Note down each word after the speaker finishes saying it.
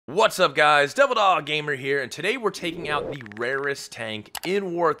What's up, guys? Double Dog Gamer here, and today we're taking out the rarest tank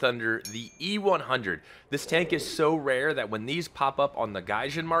in War Thunder, the E100. This tank is so rare that when these pop up on the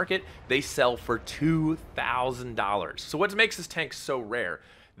Gaijin market, they sell for $2,000. So what makes this tank so rare?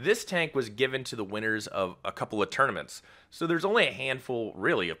 This tank was given to the winners of a couple of tournaments. So there's only a handful,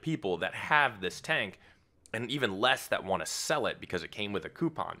 really, of people that have this tank, and even less that want to sell it because it came with a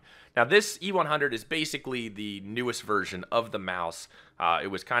coupon. Now, this E100 is basically the newest version of the mouse.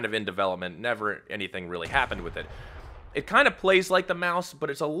 It was kind of in development, never anything really happened with it. It kind of plays like the mouse, but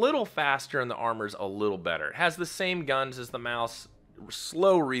it's a little faster and the armor's a little better. It has the same guns as the mouse,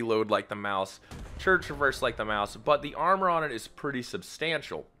 slow reload like the mouse, church reverse like the mouse, but the armor on it is pretty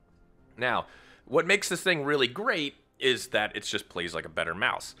substantial. Now, what makes this thing really great is that it just plays like a better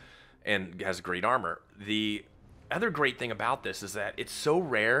mouse and has great armor. The other great thing about this is that it's so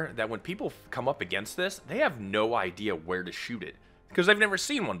rare that when people come up against this, they have no idea where to shoot it because they've never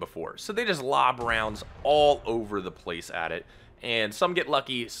seen one before. So they just lob rounds all over the place at it, and some get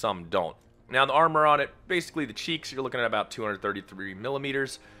lucky, some don't. Now, the armor on it, basically the cheeks, you're looking at about 233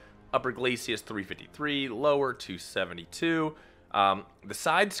 millimeters. Upper glacis 353, lower 272. The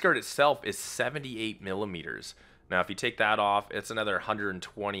side skirt itself is 78 millimeters. Now, if you take that off, it's another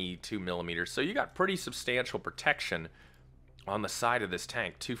 122 millimeters. So you got pretty substantial protection on the side of this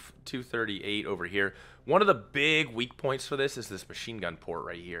tank. 238 over here. One of the big weak points for this is this machine gun port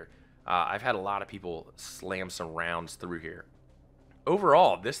right here. I've had a lot of people slam some rounds through here.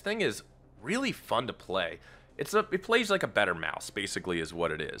 Overall, this thing is really fun to play. It plays like a better mouse, basically, is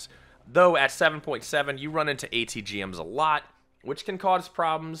what it is. Though at 7.7, you run into ATGMs a lot, which can cause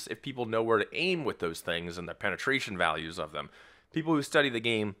problems if people know where to aim with those things and the penetration values of them. People who study the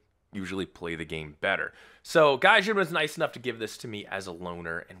game usually play the game better. So Gaijin was nice enough to give this to me as a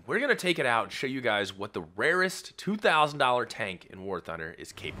loaner, and we're going to take it out and show you guys what the rarest $2,000 tank in War Thunder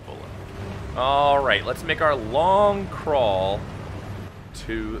is capable of. Alright, let's make our long crawl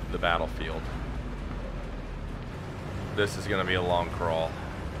to the battlefield. This is going to be a long crawl.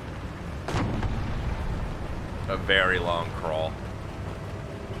 A very long crawl.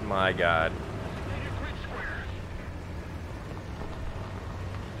 My God.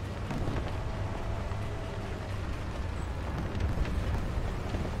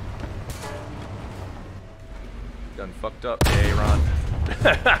 Done fucked up, Aaron.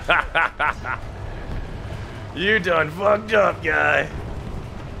 You done fucked up, guy.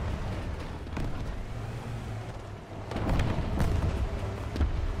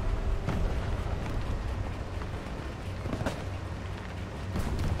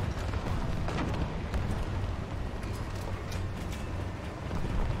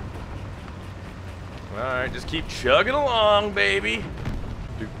 Alright, just keep chugging along, baby.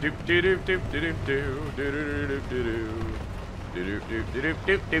 Doop doop doop doop doop doop doop doop doop doop doop doop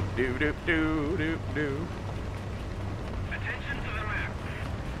doop doop doop doop doop doop. Attention to the map.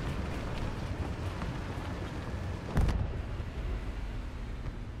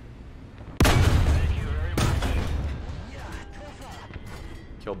 Thank you very much.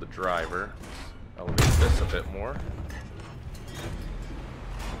 Killed the driver. Elevate this a bit more.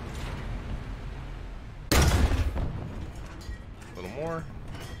 A little more.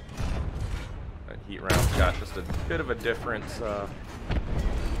 That heat round's got just a bit of a difference.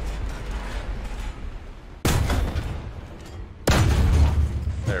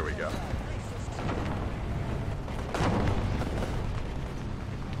 There we go.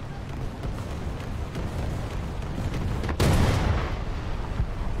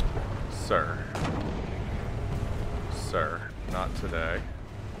 Sir. Sir, not today.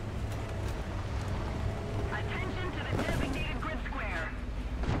 Attention to the designated grid square.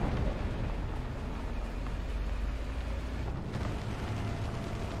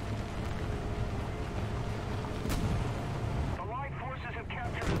 The Allied forces have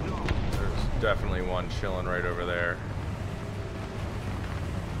captured the zone. There's definitely one chilling right over there.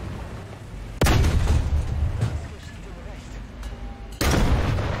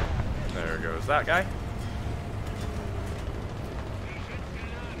 There goes that guy.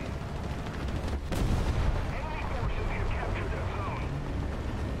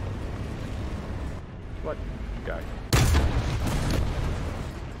 What guy?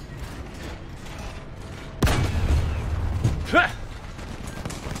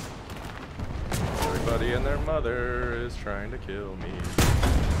 Everybody and their mother is trying to kill me.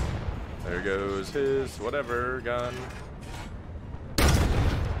 There goes his whatever gun.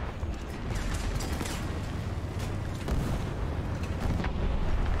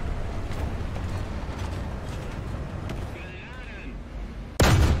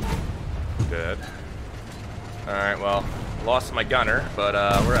 Dead. Alright, well, Lost my gunner, but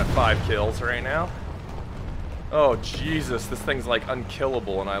we're at 5 kills right now. Oh, Jesus, this thing's like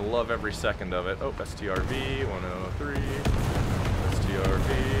unkillable, and I love every second of it. Oh, STRV, 103,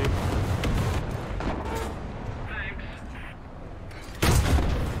 STRV.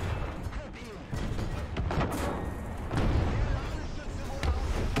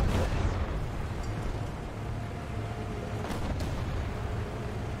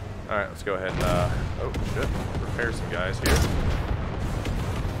 Alright, let's go ahead and, oh, shit, repair some guys here.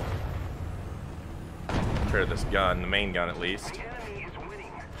 Repair this gun, the main gun at least. The enemy is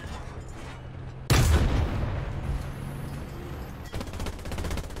winning.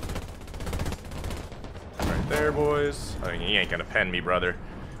 Right there, boys. I mean, you ain't gonna pen me, brother.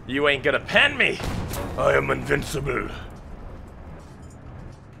 You ain't gonna pen me! I am invincible.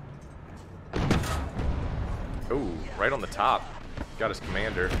 Ooh, right on the top. Got his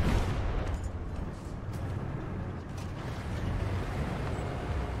commander.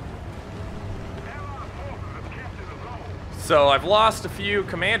 So I've lost a few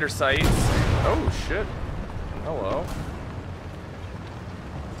commander sites. Oh shit. Hello.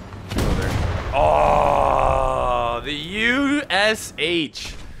 Oh, there. Oh, the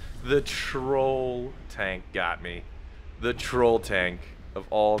USH. The troll tank got me. The troll tank of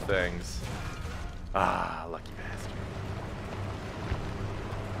all things. Ah, lucky bastard.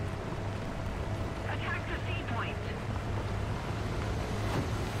 Attack the C point.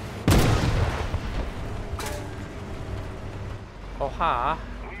 Oh, hi.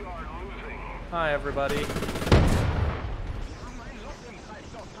 We are losing. Hi, everybody.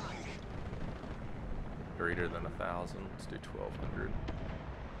 Greater than 1,000. Let's do 1,200.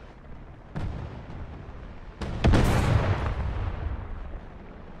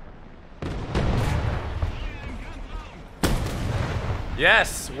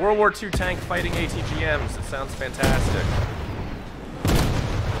 Yes! World War II tank fighting ATGMs. It sounds fantastic.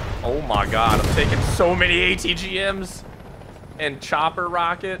 Oh my god, I'm taking so many ATGMs and chopper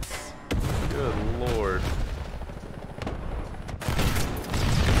rockets. Good lord.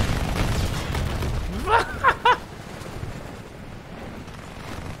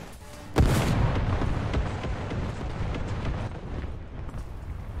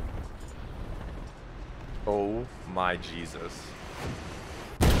 Oh my Jesus.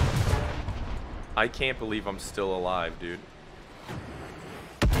 I can't believe I'm still alive, dude.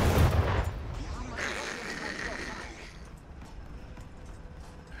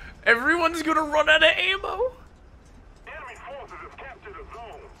 Everyone's gonna run out of ammo. Enemy forces have captured a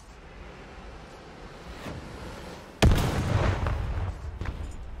zone.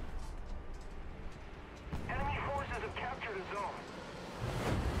 Enemy forces have captured a zone.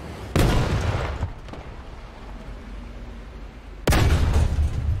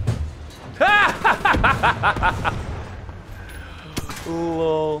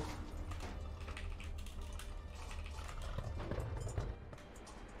 Lol.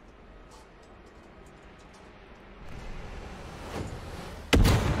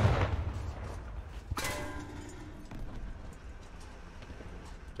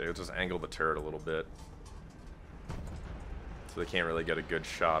 Okay, we'll just angle the turret a little bit so they can't really get a good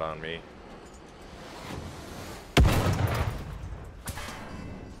shot on me.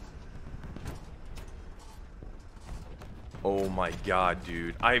 Oh my god,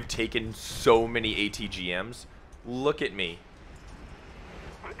 dude. I've taken so many ATGMs. Look at me.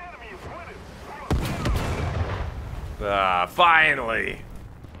 The enemy is winning. Ah, finally.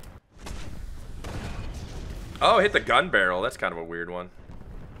 Oh, hit the gun barrel. That's kind of a weird one.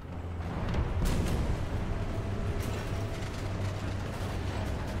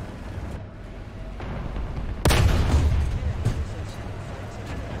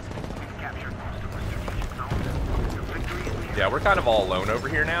 Yeah, we're kind of all alone over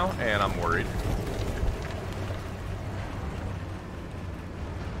here now, and I'm worried.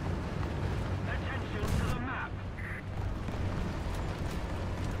 Attention to the map.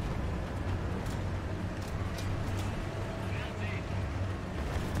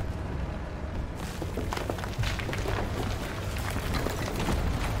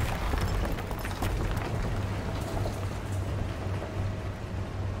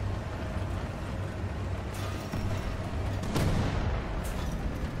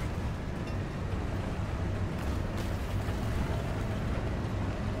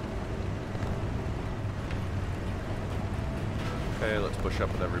 Okay, let's push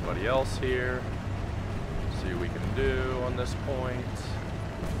up with everybody else here. See what we can do on this point.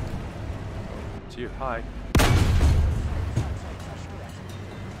 Oh, it's you. Hi.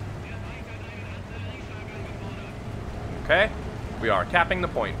 Okay, we are capping the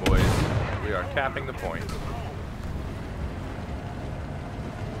point, boys. We are capping the point.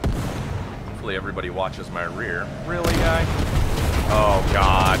 Hopefully everybody watches my rear. Really, guy? Oh,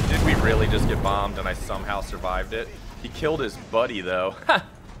 God. Did we really just get bombed and I somehow survived it? He killed his buddy, though. Ha!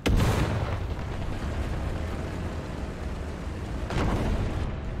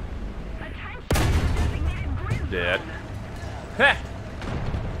 Dead. Heh!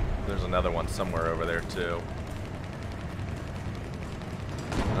 There's another one somewhere over there, too.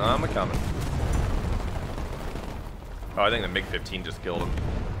 I'm a-coming. Oh, I think the MiG-15 just killed him.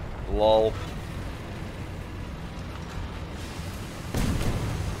 Lol.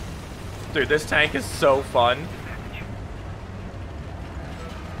 Dude, this tank is so fun.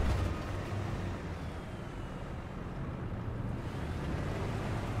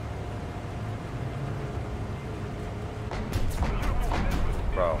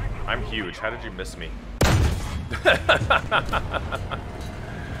 Bro, I'm huge. How did you miss me?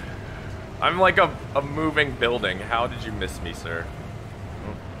 I'm like a moving building. How did you miss me, sir?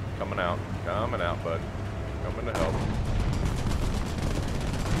 Oh, coming out, bud. Coming to help.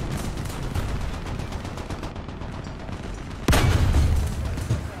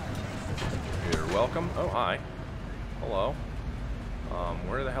 You're welcome. Oh, hi. Hello.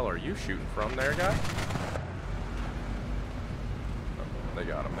 Where the hell are you shooting from there, guy? Oh, they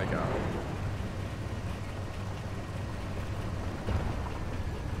got him, they got him.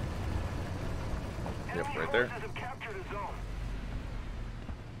 Yep, right there.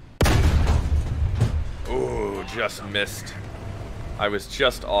 Ooh, just missed. I was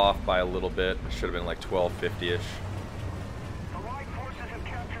just off by a little bit. It should have been like 1250-ish. Allied forces have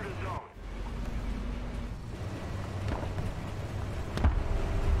captured a zone.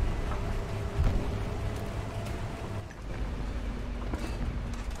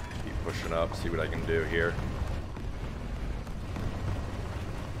 Keep pushing up, see what I can do here.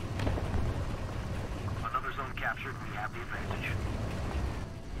 Another zone captured. We have the advantage.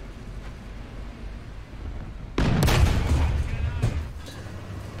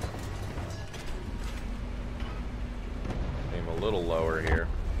 Aim a little lower here.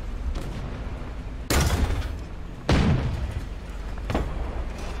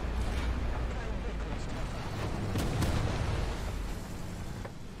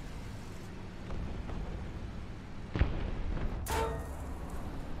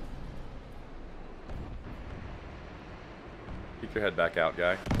 Keep your head back out,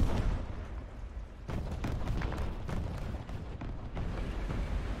 guy.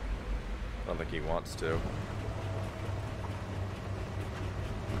 I don't think he wants to.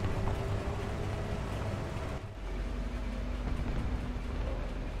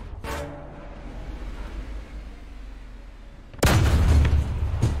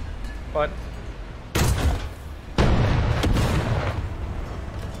 But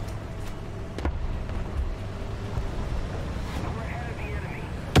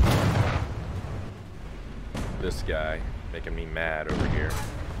this guy making me mad over here.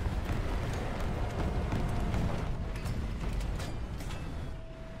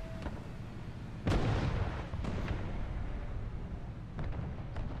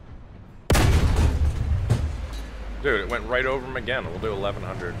 Dude, it went right over him again. We'll do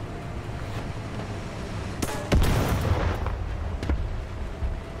 1100.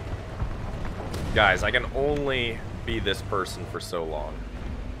 Guys, I can only be this person for so long.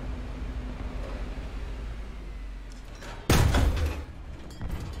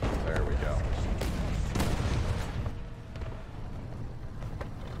 There we go.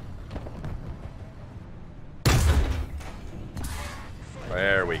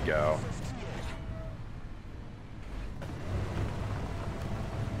 There we go.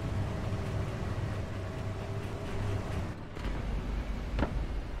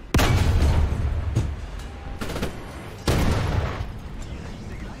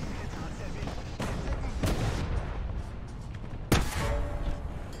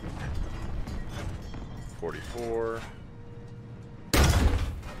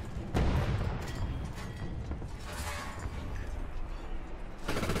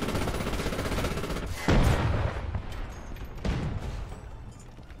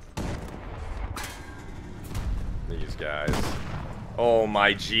 These guys. Oh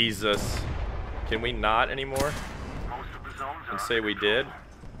my Jesus. Can we not anymore? Most of the zones And are say we did?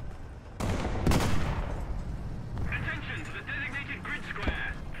 Attention to the designated grid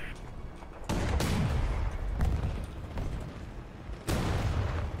square.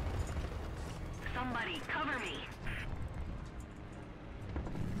 Somebody cover me.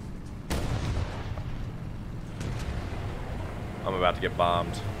 I'm about to get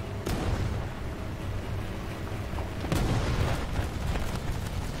bombed.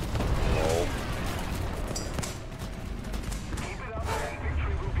 Lol. Keep it up and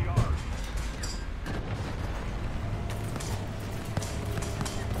victory will be ours.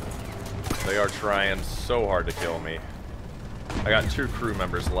 They are trying so hard to kill me. I got 2 crew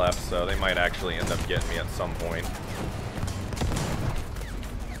members left, so they might actually end up getting me at some point.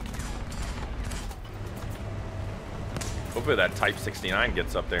 Hopefully that Type 69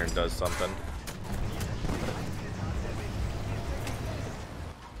 gets up there and does something.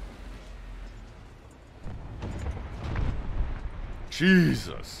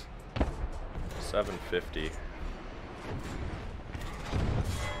 Jesus. 750.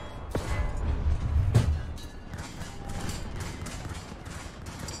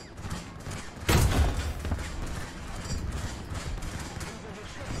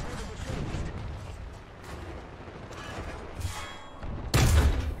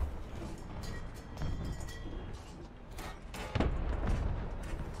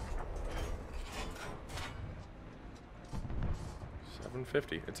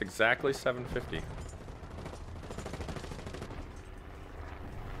 $750. It's exactly $750.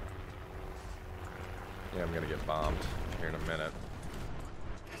 Yeah, I'm gonna get bombed here in a minute.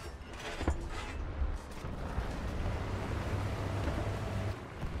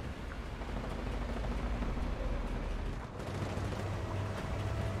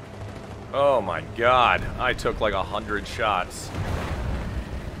 Oh my god, I took like 100 shots.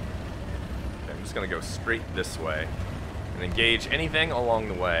 Okay, I'm just gonna go straight this way and engage anything along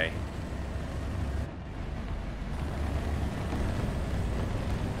the way.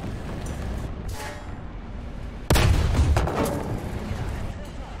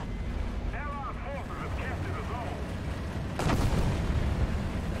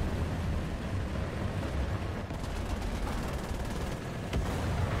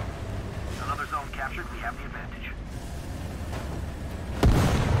 Captured, we have the advantage.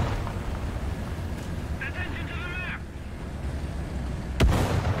 Attention to the map!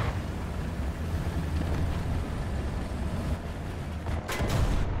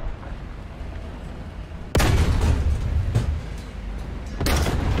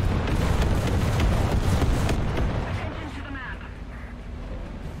 Attention to the map!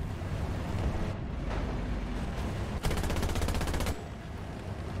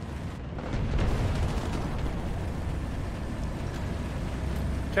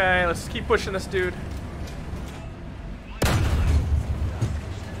 Okay, let's keep pushing this dude.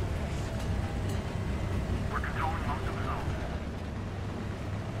 We're controlling most of the zone.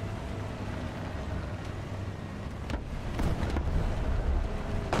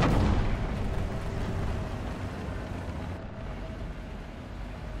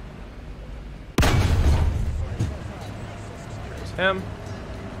 There's him.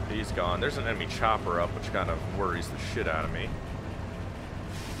 He's gone. There's an enemy chopper up, which kind of worries the shit out of me.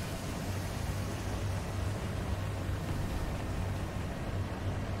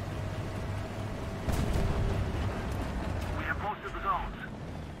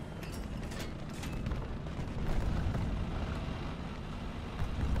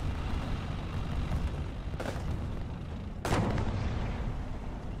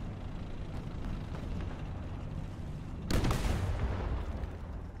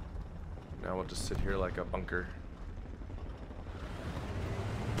 Now we'll just sit here like a bunker.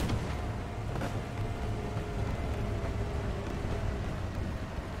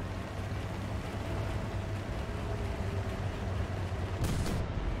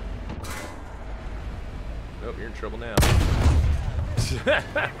 Nope, you're in trouble now.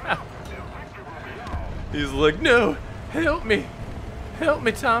 He's like, no, help me,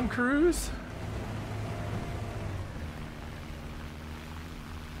 Tom Cruise.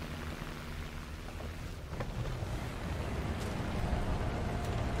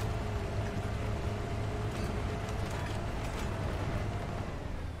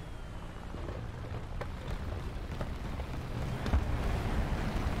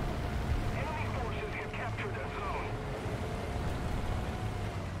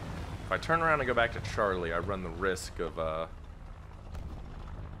 If I turn around and go back to Charlie, I run the risk of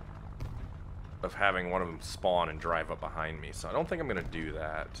having one of them spawn and drive up behind me. So I don't think I'm gonna do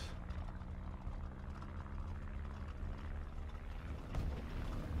that.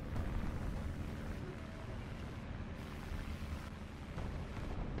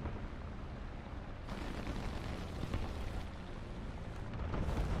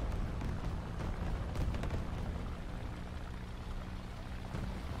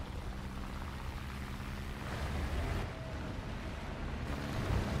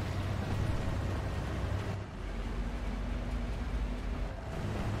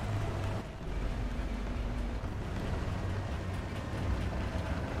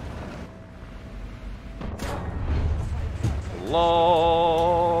 LOL.